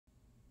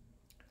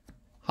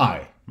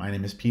Hi, my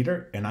name is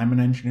Peter and I'm an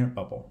engineer at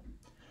Bubble.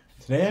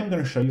 Today I'm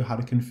going to show you how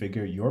to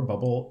configure your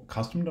Bubble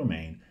custom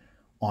domain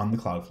on the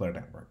Cloudflare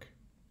network.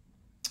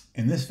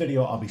 In this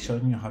video, I'll be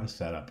showing you how to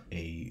set up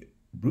a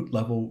root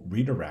level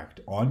redirect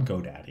on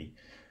GoDaddy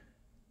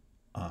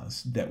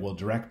that will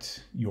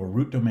direct your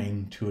root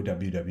domain to a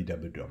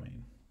www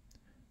domain.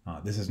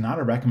 This is not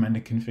a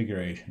recommended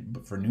configuration,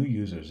 but for new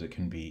users, it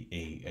can be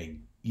a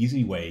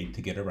easy way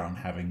to get around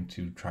having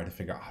to try to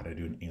figure out how to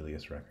do an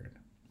alias record.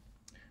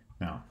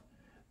 Now,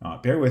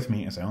 bear with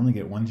me as I only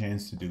get one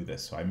chance to do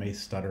this, so I may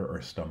stutter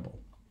or stumble.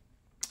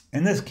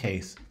 In this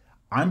case,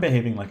 I'm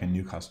behaving like a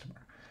new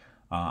customer.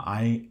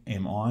 I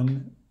am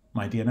on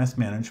my DNS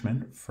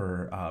management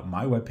for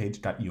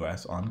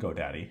mywebpage.us on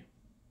GoDaddy,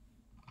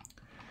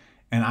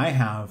 and I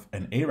have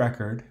an A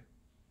record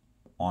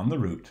on the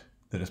root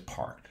that is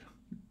parked.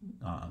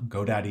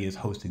 GoDaddy is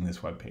hosting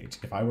this web page.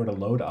 If I were to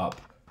load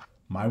up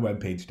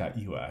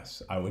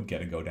mywebpage.us, I would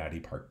get a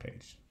GoDaddy park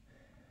page.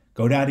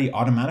 GoDaddy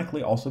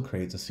automatically also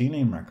creates a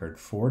CNAME record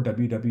for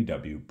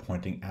www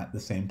pointing at the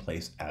same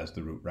place as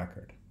the root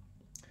record.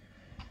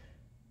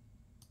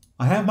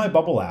 I have my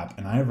Bubble app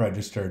and I have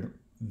registered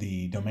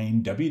the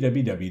domain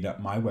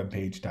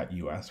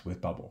www.mywebpage.us with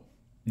Bubble.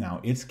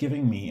 Now it's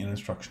giving me an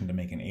instruction to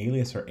make an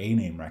alias or a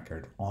name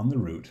record on the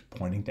root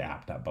pointing to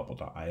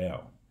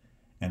app.bubble.io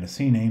and a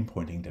CNAME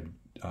pointing to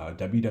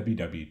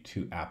www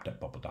to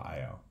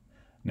app.bubble.io.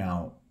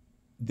 Now,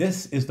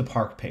 this is the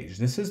parked page.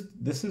 This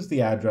is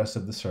the address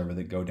of the server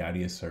that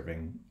GoDaddy is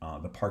serving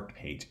the parked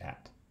page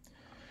at.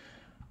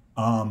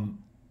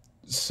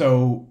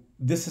 So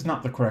this is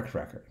not the correct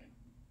record.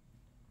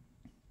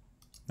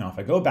 Now, if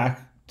I go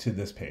back to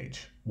this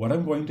page, what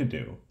I'm going to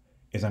do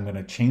is I'm going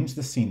to change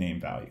the CNAME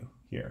value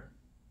here.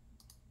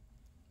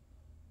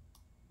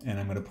 And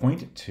I'm going to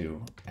point it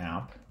to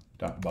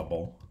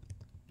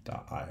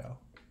app.bubble.io.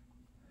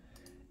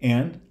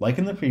 And like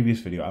in the previous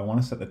video, I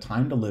want to set the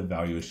time to live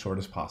value as short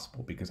as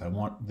possible because I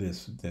want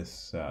this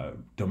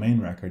domain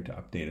record to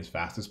update as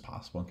fast as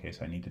possible in case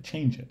I need to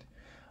change it.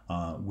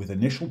 With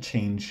initial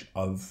change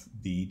of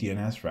the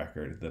DNS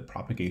record, the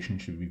propagation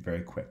should be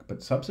very quick,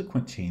 but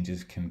subsequent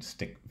changes can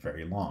stick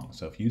very long.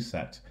 So if you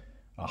set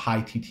a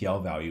high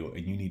TTL value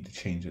and you need to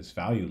change its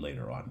value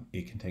later on,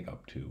 it can take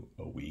up to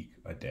a week,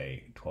 a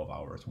day, 12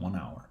 hours, 1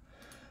 hour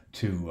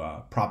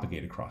to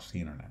propagate across the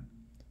internet.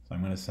 So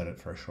I'm going to set it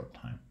for a short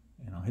time.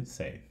 And I'll hit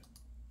save.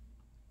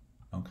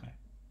 Okay.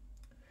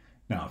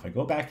 Now, if I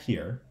go back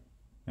here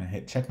and I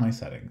hit check my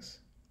settings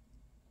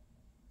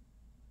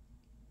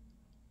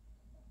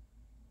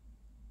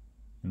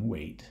and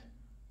wait,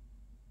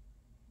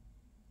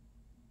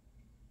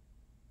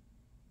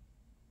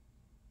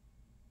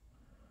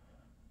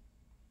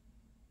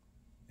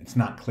 it's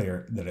not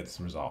clear that it's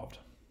resolved.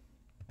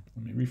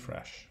 Let me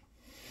refresh.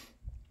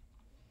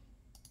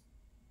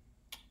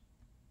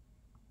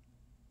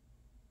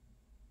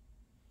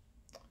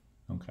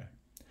 Okay.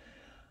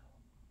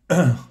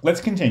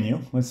 Let's continue.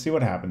 Let's see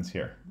what happens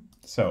here.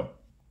 So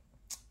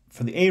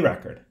for the A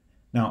record,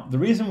 now the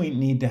reason we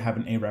need to have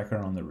an A record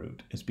on the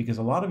root is because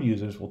a lot of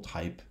users will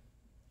type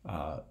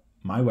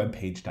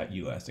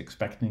mywebpage.us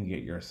expecting to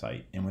get your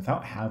site, and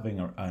without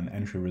having an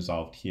entry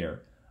resolved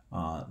here,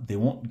 they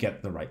won't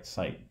get the right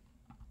site.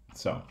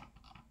 So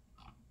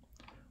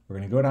we're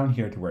going to go down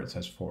here to where it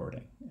says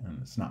forwarding,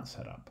 and it's not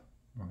set up.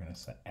 We're going to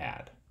set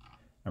add,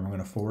 and we're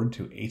going to forward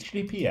to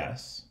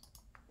https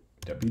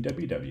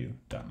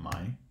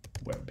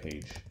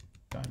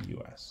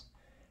www.mywebpage.us,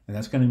 and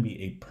that's going to be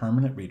a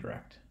permanent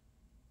redirect,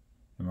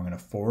 and we're going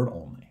to forward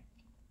only.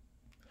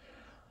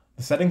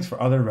 The settings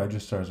for other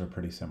registrars are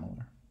pretty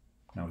similar.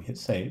 Now we hit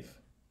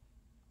save.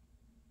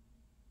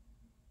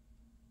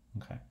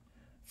 Okay.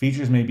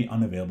 Features may be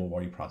unavailable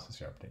while you process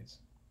your updates.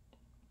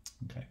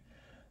 Okay.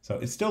 So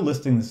it's still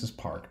listing this as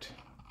parked,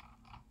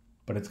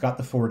 but it's got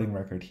the forwarding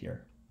record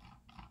here.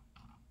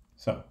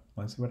 So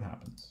let's see what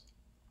happens.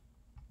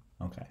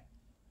 Okay.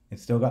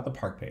 It's still got the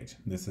park page.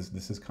 This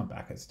is come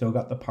back. It's still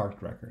got the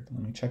parked record.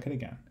 Let me check it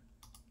again.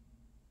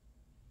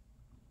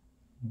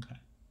 Okay.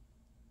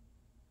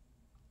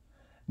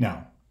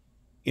 Now,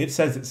 it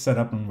says it's set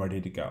up and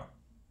ready to go.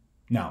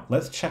 Now,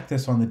 let's check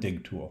this on the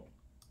dig tool.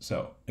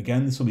 So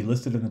again, this will be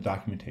listed in the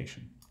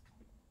documentation.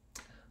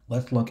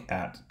 Let's look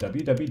at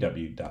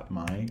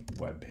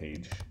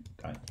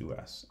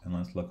www.mywebpage.us and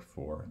let's look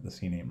for the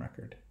CNAME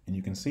record. And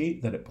you can see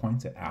that it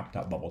points at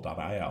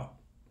app.bubble.io.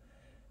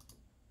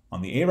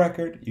 On the A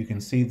record, you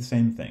can see the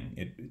same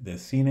thing. The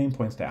CNAME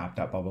points to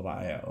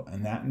app.bubble.io,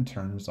 and that in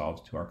turn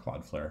resolves to our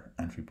Cloudflare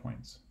entry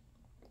points.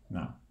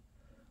 Now,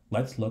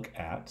 let's look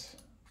at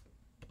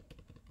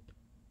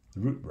the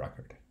root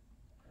record.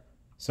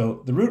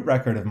 So the root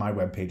record of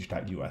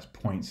mywebpage.us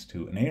points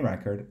to an A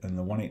record in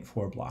the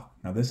 184 block.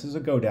 Now this is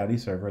a GoDaddy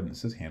server, and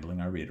this is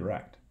handling our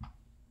redirect.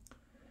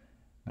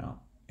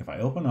 Now, if I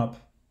open up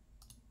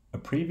a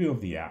preview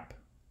of the app,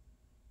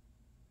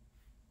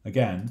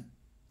 again,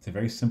 it's a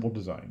very simple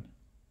design.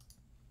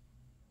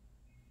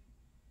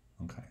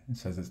 Okay, it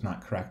says it's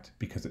not correct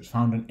because it's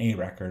found an A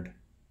record,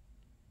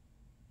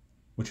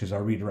 which is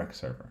our redirect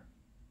server.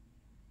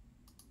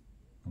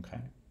 okay?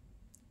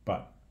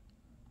 But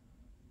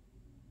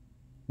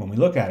when we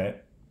look at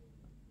it,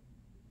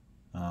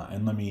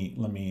 and let me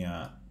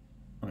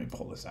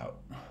pull this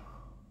out.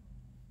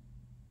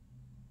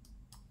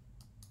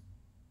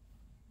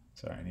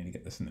 Sorry, I need to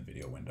get this in the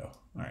video window.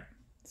 All right,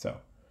 so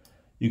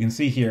you can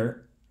see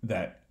here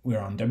that we're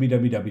on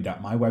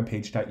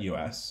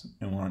www.mywebpage.us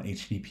and we're on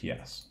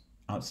HTTPS.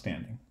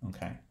 Outstanding,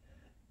 okay?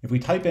 If we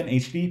type in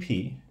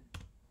HTTP,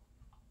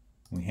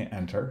 we hit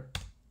enter,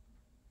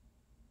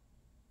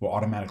 we're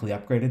automatically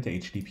upgraded to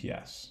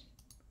HTTPS,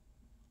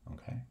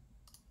 okay?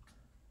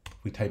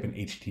 If we type in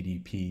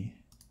HTTP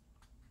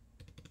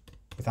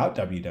without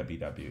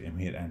www and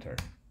we hit enter,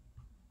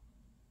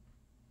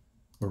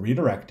 we're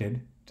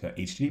redirected to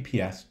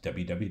HTTPS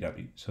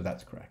www, so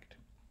that's correct.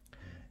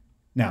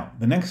 Now,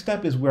 the next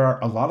step is where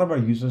a lot of our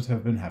users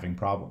have been having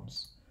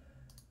problems.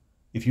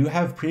 If you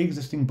have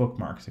pre-existing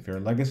bookmarks, if you're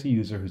a legacy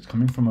user who's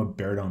coming from a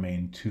bare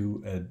domain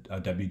to a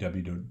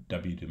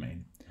www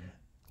domain,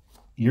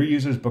 your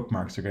user's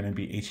bookmarks are going to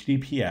be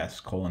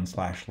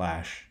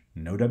https://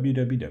 no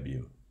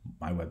www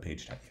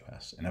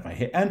mywebpage.us. And if I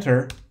hit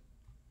enter,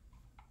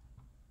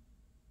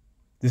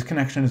 this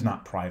connection is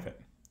not private.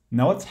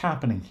 Now what's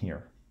happening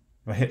here?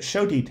 If I hit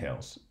show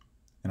details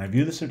and I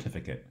view the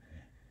certificate,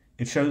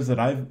 it shows that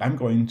I'm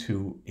going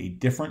to a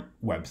different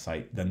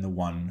website than the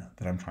one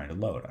that I'm trying to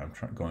load. I'm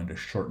going to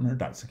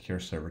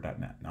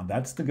shortener.secureserver.net. Now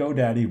that's the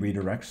GoDaddy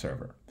redirect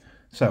server.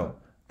 So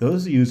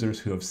those users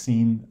who have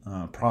seen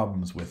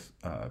problems with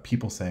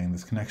people saying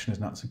this connection is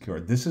not secure,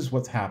 this is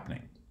what's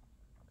happening.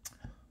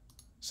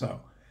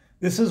 So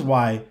this is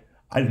why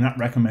I do not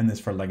recommend this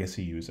for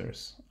legacy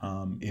users.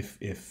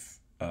 If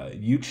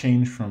you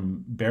change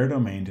from bare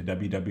domain to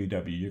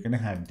www, you're going to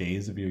have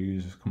days of your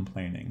users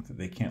complaining that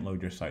they can't load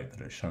your site,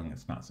 that it's showing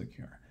it's not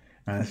secure.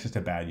 And that's just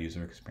a bad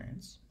user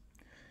experience.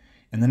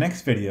 In the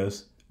next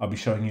videos, I'll be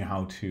showing you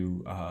how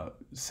to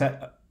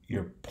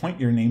point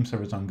your name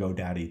servers on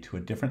GoDaddy to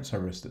a different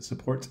service that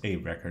supports A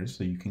records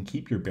so you can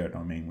keep your bare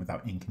domain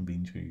without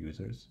inconveniencing your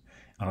users.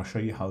 And I'll show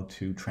you how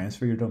to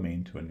transfer your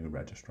domain to a new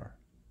registrar.